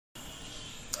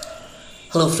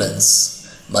Hello friends,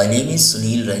 my name is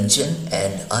Sunil Ranjan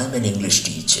and I'm an English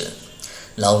teacher.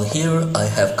 Now here I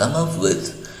have come up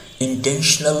with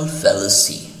intentional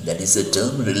fallacy, that is a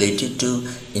term related to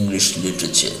English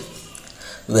literature.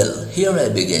 Well, here I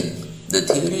begin. The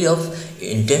theory of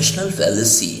intentional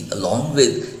fallacy along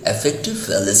with affective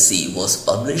fallacy was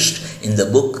published in the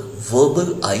book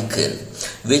Verbal Icon,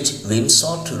 which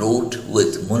Wimsott wrote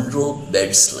with Munro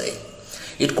Beardsley.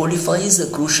 It codifies a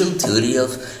crucial theory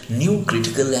of new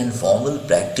critical and formal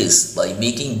practice by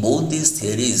making both these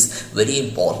theories very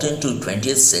important to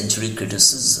 20th century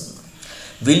criticism.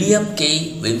 William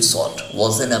K. Wimsott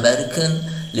was an American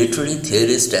literary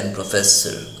theorist and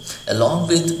professor. Along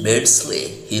with Beardsley,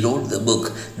 he wrote the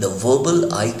book The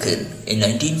Verbal Icon in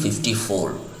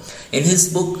 1954. In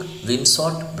his book,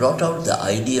 Wimsott brought out the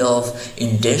idea of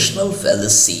intentional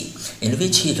fallacy, in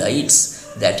which he writes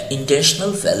that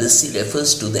intentional fallacy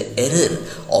refers to the error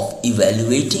of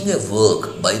evaluating a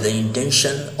work by the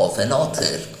intention of an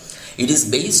author. It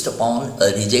is based upon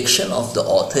a rejection of the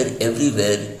author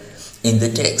everywhere in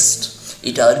the text.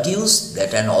 It argues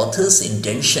that an author's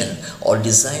intention or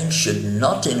design should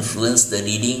not influence the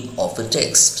reading of a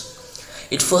text.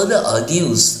 It further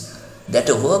argues that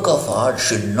a work of art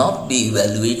should not be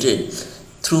evaluated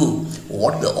through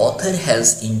what the author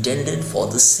has intended for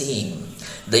the same.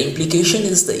 The implication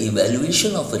is the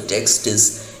evaluation of a text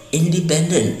is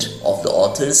independent of the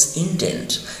author's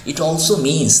intent. It also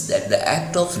means that the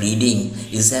act of reading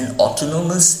is an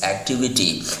autonomous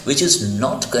activity which is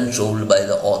not controlled by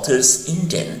the author's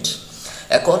intent.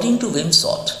 According to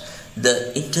Wimsott,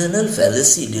 the internal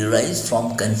fallacy derives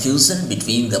from confusion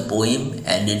between the poem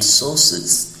and its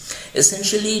sources.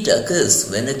 Essentially, it occurs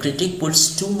when a critic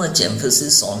puts too much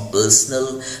emphasis on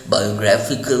personal,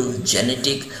 biographical,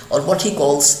 genetic, or what he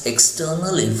calls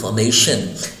external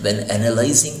information when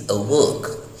analyzing a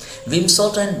work.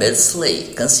 Wimsott and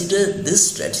Beardsley consider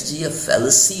this strategy a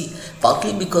fallacy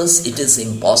partly because it is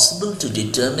impossible to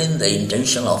determine the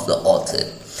intention of the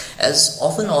author, as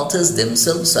often authors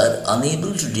themselves are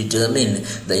unable to determine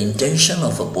the intention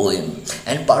of a poem,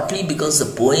 and partly because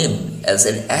the poem as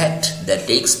an act that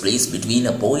takes place between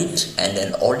a poet and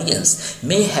an audience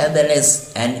may have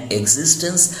an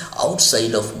existence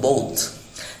outside of both.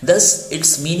 Thus,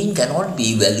 its meaning cannot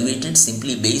be evaluated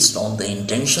simply based on the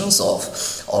intentions of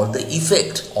or the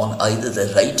effect on either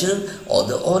the writer or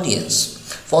the audience.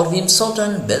 For Wimsott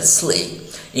and Beardsley,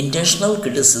 intentional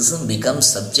criticism becomes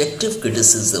subjective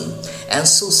criticism and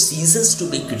so ceases to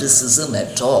be criticism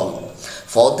at all.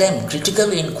 For them,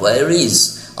 critical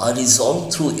inquiries are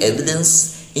resolved through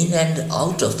evidence in and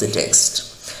out of the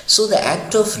text. So the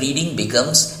act of reading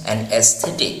becomes an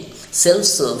aesthetic,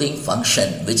 self-serving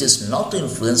function which is not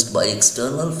influenced by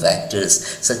external factors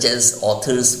such as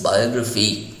author's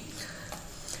biography.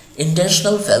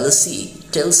 Intentional fallacy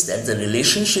tells that the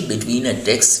relationship between a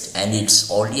text and its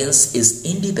audience is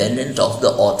independent of the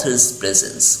author's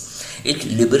presence. It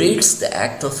liberates the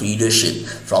act of readership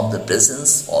from the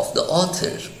presence of the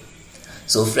author.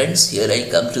 So friends, here I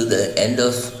come to the end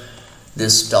of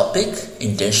this topic,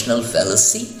 intentional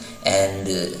fallacy, and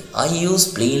I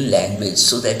use plain language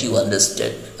so that you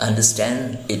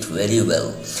understand it very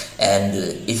well. And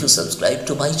if you subscribe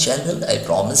to my channel, I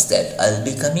promise that I'll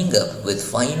be coming up with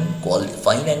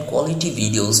fine and quality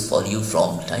videos for you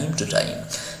from time to time.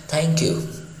 Thank you.